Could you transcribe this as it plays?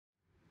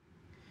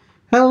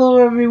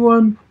Hello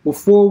everyone,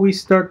 before we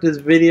start this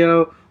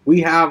video, we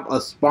have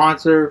a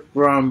sponsor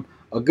from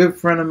a good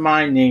friend of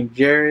mine named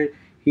Jared.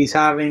 He's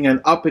having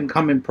an up and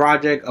coming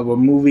project of a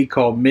movie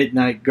called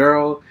Midnight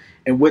Girl,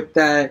 and with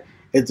that,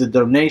 it's a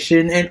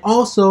donation and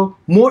also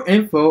more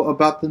info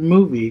about the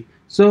movie.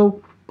 So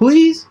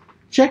please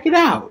check it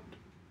out.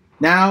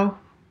 Now,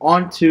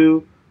 on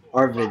to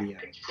our video.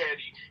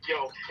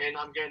 Yo, and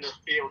I'm gonna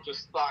feel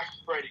just like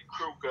Freddy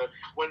Krueger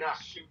when I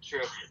shoot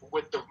you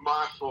with the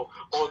rifle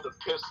or the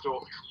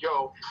pistol.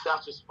 Yo,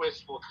 that's just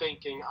wishful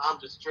thinking.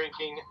 I'm just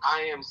drinking.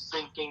 I am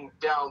sinking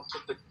down to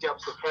the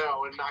depths of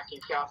hell, and I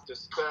can cast a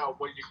spell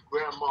where your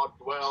grandma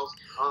dwells.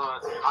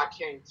 I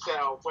can't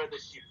tell whether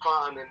she's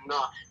fine or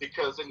not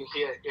because in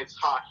here it's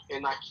hot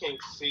and I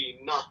can't see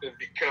nothing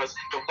because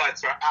the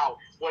lights are out.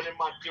 What am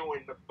I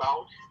doing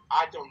about?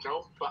 I don't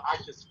know, but I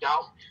just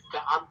doubt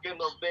that I'm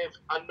gonna live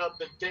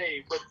another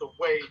day with the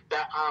way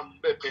that I'm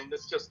living.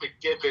 It's just a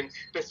given.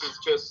 This is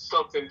just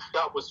something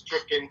that was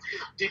stricken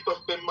deep up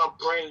in my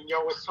brain.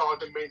 Yo, it's hard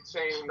to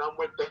maintain. I'm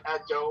with the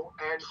Edo,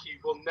 and he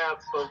will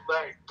never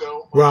let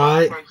go of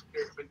my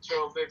friendship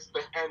until it's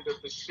the end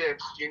of the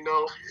shift. You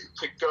know,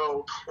 to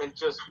go and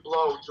just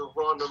blow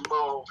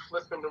Geronimo,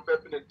 flipping and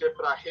ripping and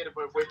dipping. I hit him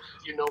with,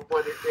 you know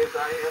what it is.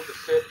 I am the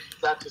shit.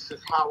 That just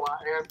is how I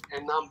am,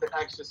 and I'm the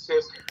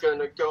exorcist.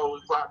 Gonna go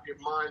wrap your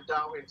mind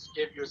out and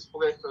give you a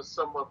split for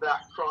some of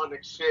that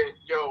chronic shit.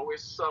 Yo,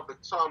 it's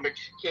subatomic.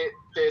 Hit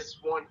this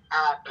one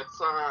at a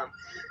time.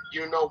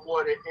 You know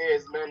what it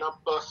is, man. I'm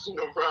busting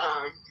a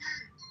rhyme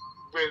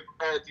with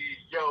Eddie.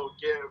 Yo,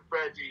 get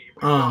ready.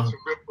 We about to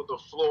ripple the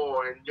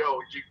floor, and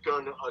yo, you're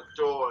gonna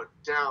adore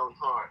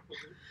Downheart.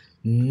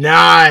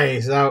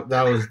 Nice. That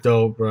was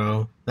dope,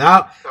 bro.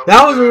 That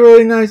was a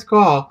really nice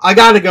call. I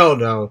gotta go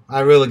though. I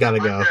really gotta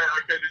go. Okay.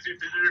 Did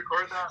you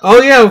record that?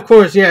 Oh yeah, of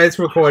course. Yeah, it's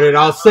recorded.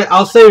 I'll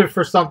save it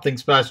for something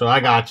special. I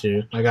got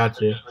you.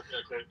 Okay,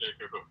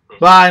 cool.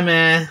 Bye,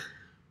 man.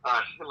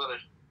 Later.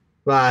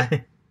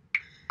 Bye.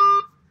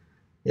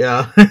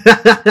 Yeah.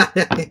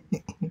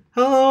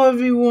 Hello,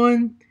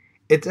 everyone.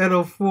 It's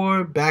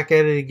Ed04 back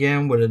at it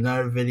again with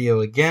another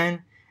video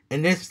again,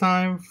 and this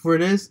time for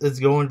this is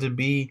going to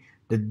be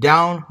the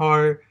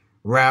Downheart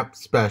rap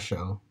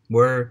special,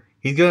 where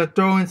he's gonna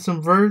throw in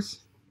some verse,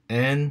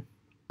 and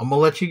I'm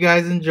gonna let you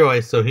guys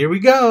enjoy. So here we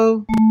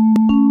go.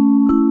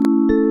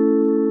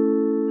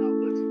 Now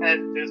let's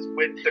end this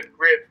with the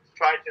grip.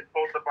 Try to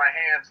both of our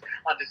hands.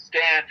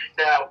 Understand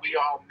that we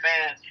all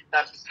man.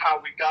 That's just how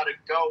we gotta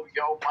go,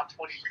 yo. My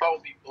 24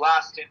 be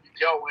blasting,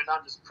 yo, and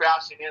I'm just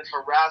crashing and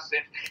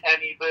harassing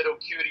any little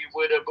cutie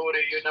with a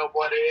booty. You know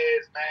what it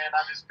is, man.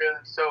 I'm just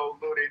feeling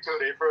so looty,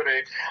 tooty,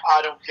 fruity.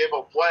 I don't give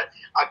a what.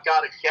 I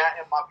got a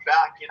cat in my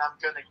back, and I'm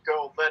gonna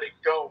go. Let it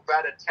go.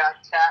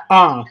 Rat-a-tat-tat.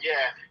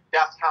 Yeah.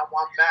 That's how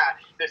I'm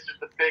at. This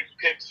is the big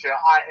picture.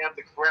 I am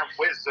the Grand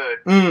Wizard,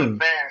 the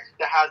man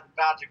that has the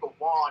magical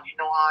wand. You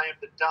know, I am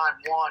the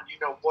dime one. You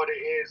know what it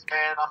is,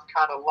 man. I'm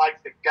kind of like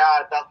the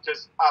guy that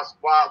just asks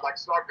wild like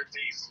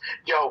Socrates.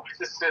 Yo,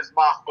 this is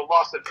my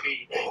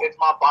philosophy. It's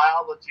my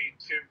biology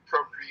to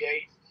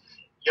procreate.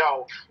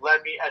 Yo,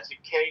 let me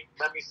educate,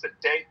 let me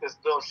sedate this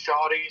little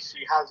shawty.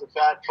 She has a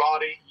bad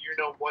body. You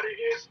know what it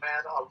is,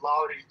 man. A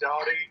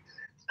lottie-dottie.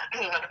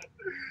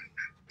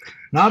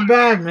 Not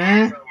bad,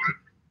 man.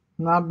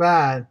 Not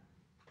bad.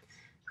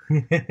 No,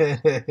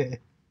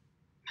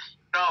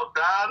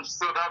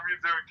 so that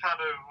means it kind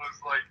of was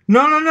like...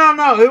 No.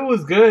 It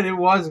was good. It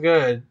was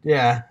good.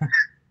 Yeah.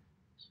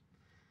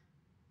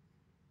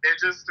 It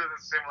just didn't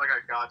seem like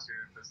I got you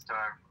this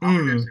time.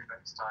 I'll get you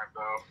next time,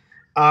 though.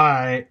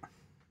 Alright.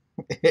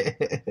 Yeah,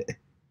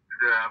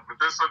 but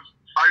this one...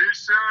 Are you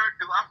sure?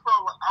 Because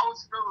I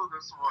was feeling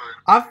this one.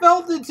 I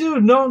felt it too.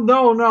 No.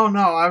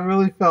 I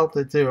really felt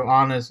it too,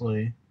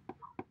 honestly.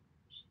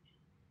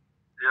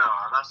 Yeah,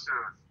 that's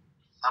true.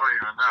 I don't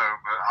even know,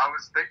 but I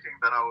was thinking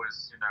that I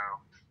was,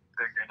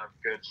 thinking of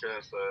good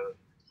shit, but...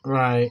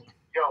 Right.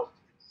 Yo,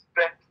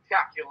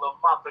 spectacular,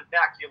 my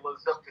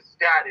vernacular's up to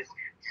status.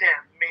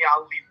 Tempt me,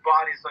 I'll leave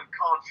bodies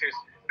unconscious.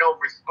 No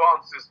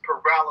responses,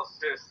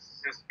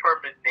 paralysis is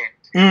permanent.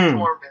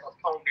 Torment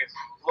opponents,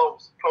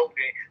 blows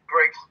potent.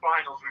 Break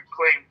spinals,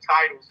 reclaim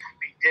titles,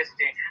 be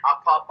distant. I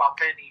pop off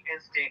any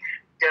instant.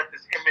 Death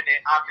is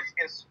imminent, I'm his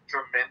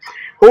instrument.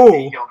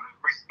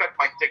 Respect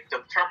my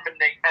dictum,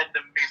 terminate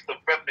enemies, the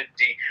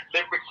remedy.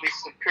 Lyrically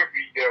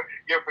superior,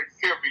 you're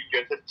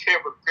inferior. The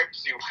terror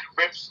grips you,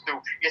 rips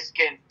through your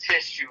skin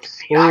tissue.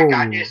 See, I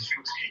got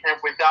issues, and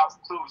without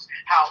clues,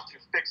 how to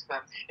fix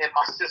them. In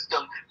my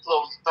system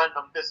flows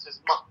venom, this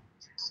is my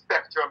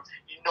spectrum.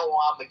 You know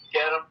I'ma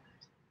get them.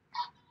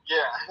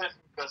 Yeah,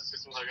 that's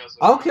just what I got to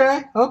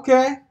say.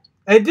 Okay.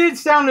 It did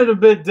sounded a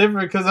bit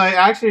different because I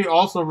actually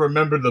also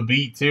remember the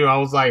beat too. I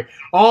was like,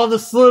 "Oh, the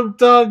Slim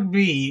Thug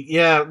beat,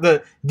 yeah,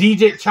 the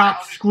DJ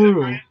Chop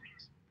Screw."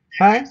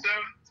 Huh? So?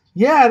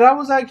 Yeah, that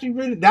was actually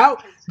really that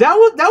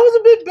was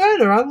a bit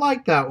better. I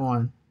like that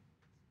one.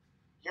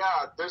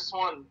 Yeah, this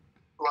one,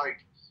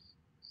 like,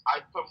 I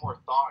put more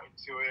thought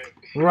into it.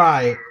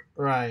 Right.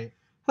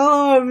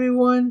 Hello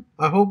everyone,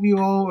 I hope you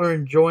all are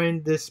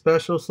enjoying this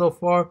special so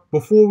far.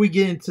 Before we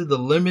get into the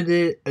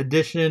limited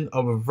edition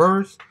of a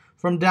verse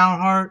from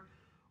Downheart,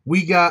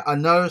 we got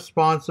another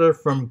sponsor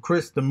from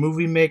Chris the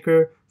Movie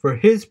Maker for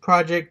his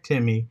project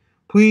Timmy.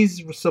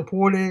 Please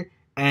support it,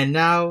 and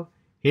now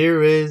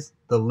here is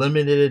the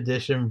limited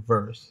edition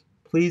verse.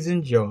 Please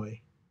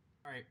enjoy.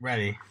 Alright,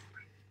 ready.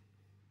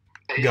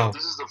 Hey, Go. yo,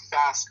 this is a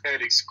Fast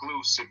Ed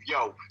exclusive,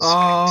 yo.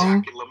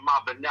 Spectacular,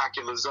 my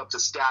binoculars up to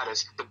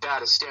status. The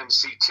baddest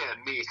MC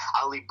can't me.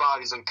 I leave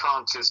bodies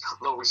unconscious.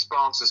 Low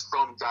responses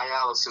from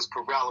dialysis.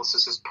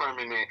 Paralysis is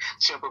permanent.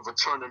 Champ of a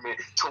tournament.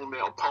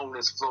 Torment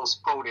opponents. Flows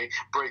potent.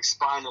 Break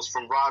spinals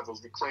from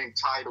rivals. Reclaim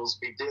titles.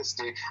 Be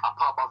distant. I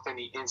pop off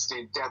any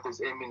instant. Death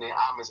is imminent.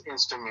 I'm his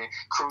instrument.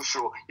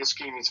 Crucial. Your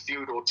scheming's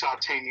futile.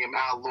 Titanium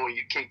alloy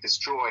you can't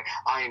destroy.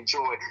 I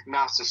enjoy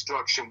mass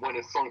destruction when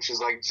it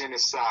functions like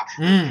genocide.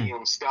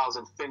 Styles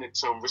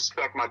infinitum,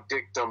 respect my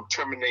dictum,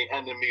 terminate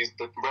enemies,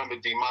 the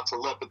remedy, my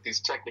telepathy's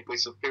technically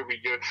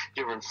superior,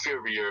 you're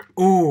inferior.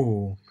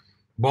 Ooh,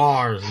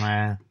 bars,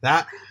 man.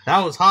 That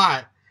was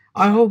hot.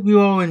 I hope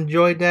you all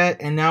enjoyed that.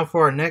 And now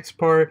for our next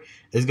part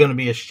is going to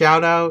be a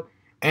shout out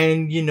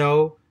and,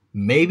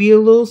 maybe a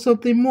little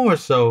something more.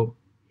 So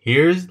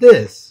here's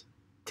this.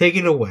 Take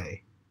it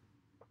away.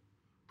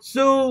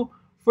 So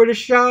for the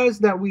shout outs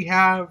that we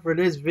have for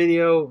this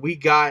video, we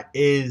got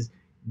is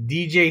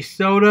DJ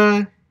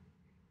Soda,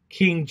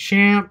 King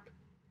Champ,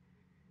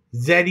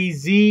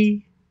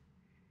 Zeddyzi,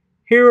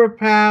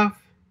 Herapath,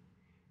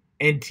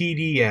 and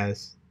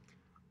TDS.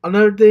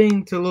 Another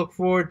thing to look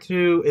forward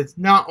to is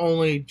not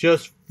only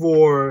just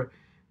for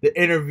the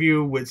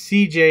interview with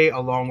CJ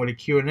along with a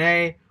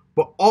Q&A,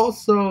 but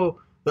also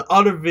the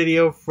other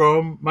video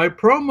from my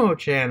promo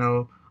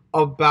channel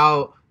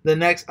about the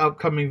next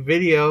upcoming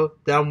video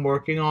that I'm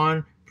working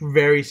on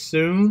very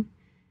soon.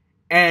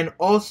 And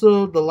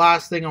also the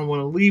last thing I want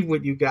to leave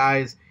with you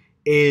guys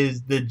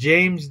is the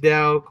James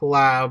Dell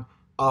collab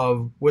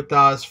of with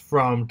us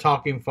from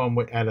Talking Fun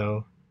with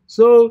Edo.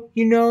 So,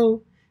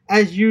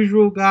 as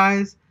usual,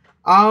 guys,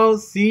 I'll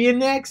see you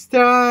next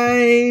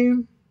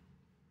time.